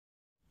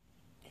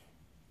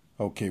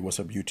Okay, what's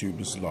up YouTube?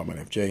 This is Lawman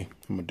FJ.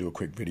 I'm going to do a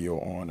quick video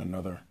on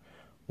another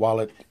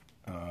wallet,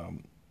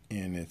 and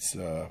it's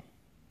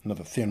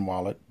another thin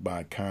wallet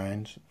by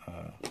Kinds.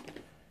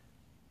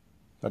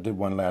 I did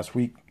one last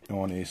week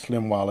on a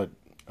slim wallet,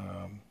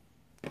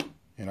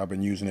 and I've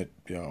been using it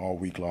all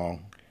week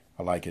long.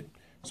 I like it.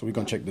 So we're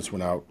going to check this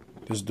one out.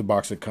 This is the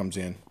box that comes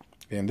in,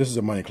 and this is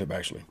a money clip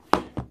actually.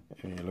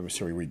 And let me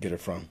show you where you get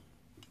it from.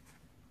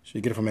 So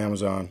you get it from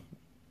Amazon.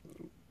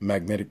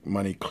 Magnetic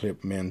money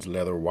clip men's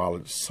leather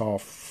wallet,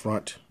 soft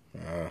front.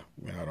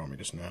 Went out on me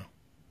just now.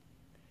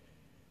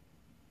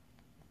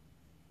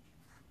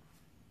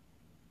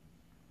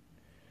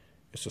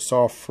 It's a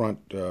soft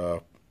front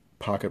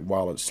pocket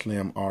wallet,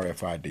 slim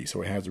Rfid.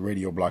 So it has the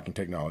radio blocking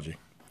technology.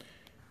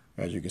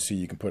 As you can see,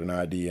 you can put an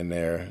ID in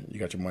there. You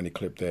got your money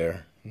clip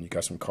there, and you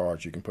got some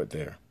cards you can put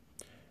there.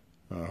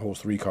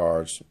 Holds 3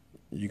 cards.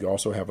 You can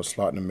also have a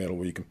slot in the middle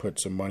where you can put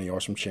some money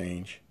or some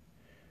change.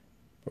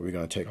 But we're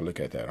going to take a look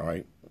at that, all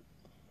right?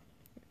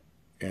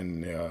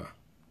 And we're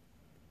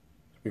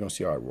going to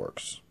see how it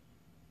works.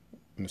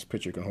 And this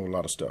picture can hold a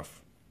lot of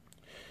stuff.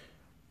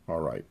 All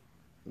right.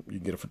 You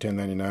can get it for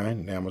 $10.99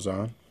 on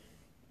Amazon.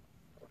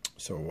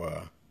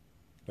 So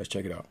let's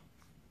check it out.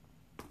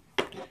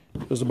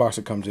 This is the box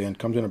that comes in.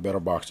 Comes in a better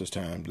box this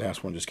time.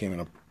 Last one just came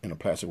in a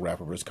plastic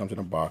wrapper, but this comes in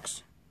a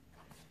box.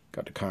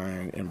 Got the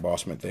kind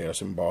embossment there.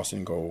 It's embossed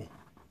in gold.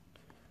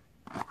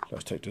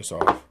 Let's take this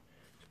off.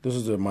 This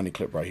is the money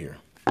clip right here.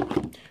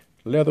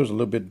 Leather's a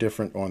little bit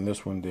different on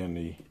this one than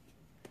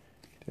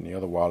the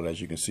other wallet.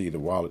 As you can see, the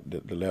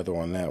leather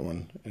on that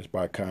one is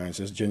by Kinds.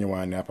 It's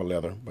genuine Napa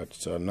leather, but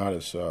it's not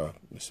as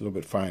it's a little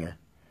bit finer,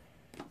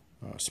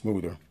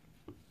 smoother.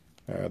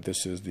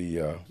 This is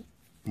the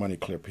money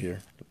clip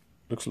here.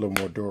 Looks a little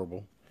more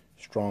durable.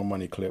 Strong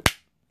money clip.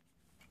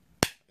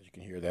 As you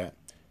can hear that.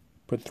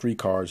 Put 3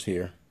 cards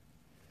here.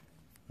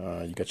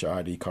 You got your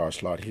ID card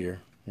slot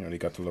here. You know, they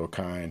got the little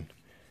Kind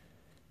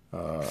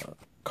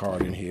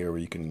card in here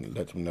where you can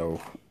let them know,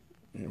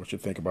 what you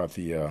think about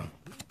the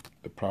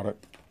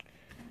product.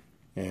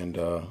 And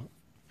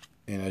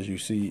as you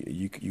see,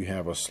 you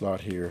have a slot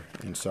here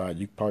inside.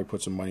 You can probably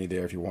put some money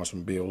there if you want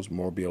some bills,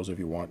 more bills if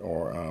you want,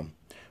 or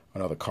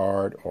another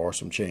card or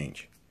some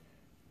change.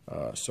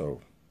 So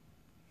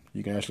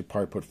you can actually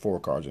probably put 4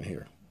 cards in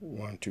here.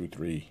 1, 2,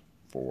 3,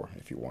 4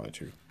 if you wanted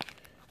to.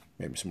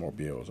 Maybe some more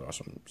bills or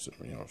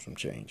some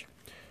change.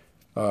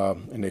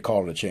 And they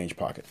call it a change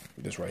pocket.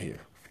 This right here.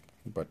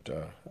 But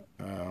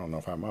I don't know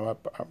if I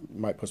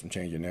might put some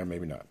change in there,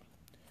 maybe not.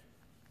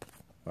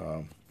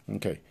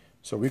 Okay,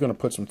 so we're going to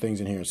put some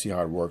things in here and see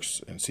how it works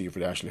and see if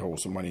it actually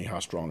holds some money, how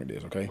strong it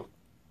is, okay?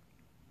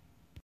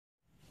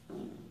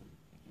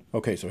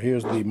 Okay, so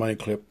here's the money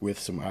clip with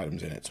some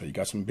items in it. So you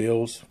got some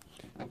bills,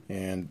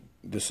 and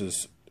this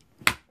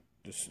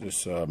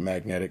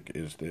magnetic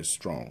is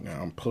strong.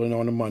 Now I'm pulling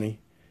on the money,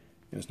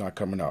 and it's not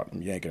coming out.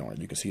 I'm yanking on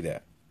it. You can see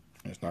that.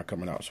 And it's not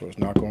coming out, so it's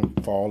not going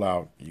to fall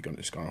out.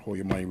 It's going to hold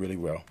your money really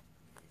well.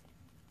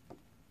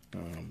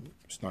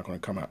 It's not going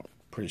to come out.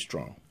 Pretty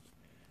strong.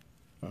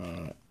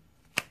 It's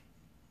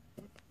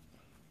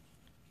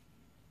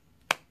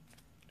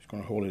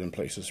going to hold it in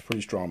place. It's a pretty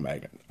strong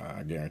magnet,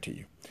 I guarantee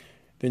you.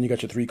 Then you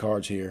got your 3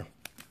 cards here.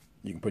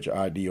 You can put your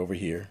ID over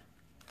here,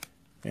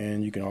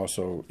 and you can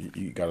also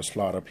you got a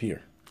slot up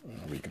here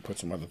where you can put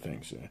some other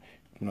things.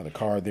 Another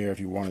card there if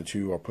you wanted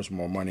to, or put some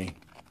more money.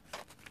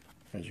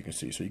 As you can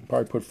see, so you can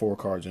probably put 4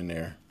 cards in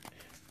there.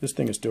 This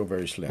thing is still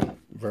very slim,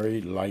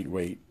 very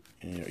lightweight,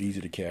 and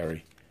easy to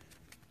carry,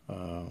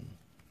 and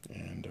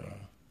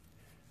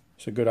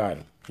it's a good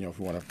item. If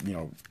you want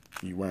to,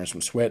 you're wearing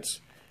some sweats,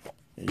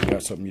 and you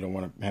got something you don't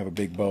want to have a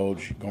big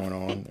bulge going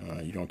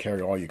on. You don't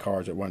carry all your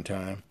cards at one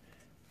time.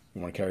 You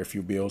want to carry a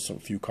few bills, a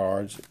few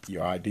cards,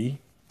 your ID.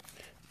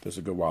 This is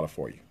a good wallet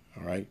for you.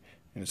 All right,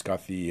 and it's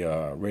got the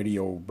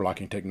radio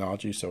blocking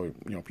technology, so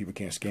people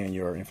can't scan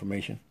your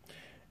information.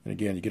 And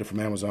again, you get it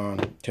from Amazon,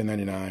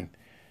 $10.99.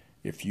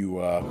 If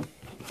you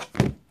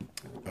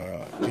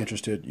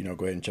interested,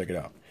 go ahead and check it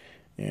out.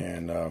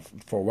 And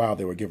for a while,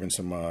 they were giving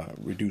some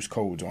reduced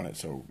codes on it,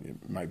 so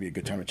it might be a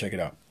good time to check it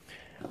out.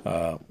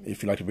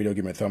 If you like the video,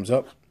 give me a thumbs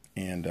up,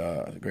 and go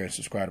ahead and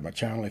subscribe to my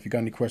channel. If you got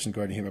any questions, go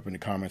ahead and hit me up in the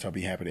comments. I'll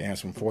be happy to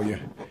answer them for you.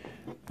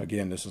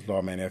 Again, this is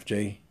Lawman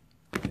FJ,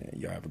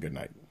 and y'all have a good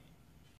night.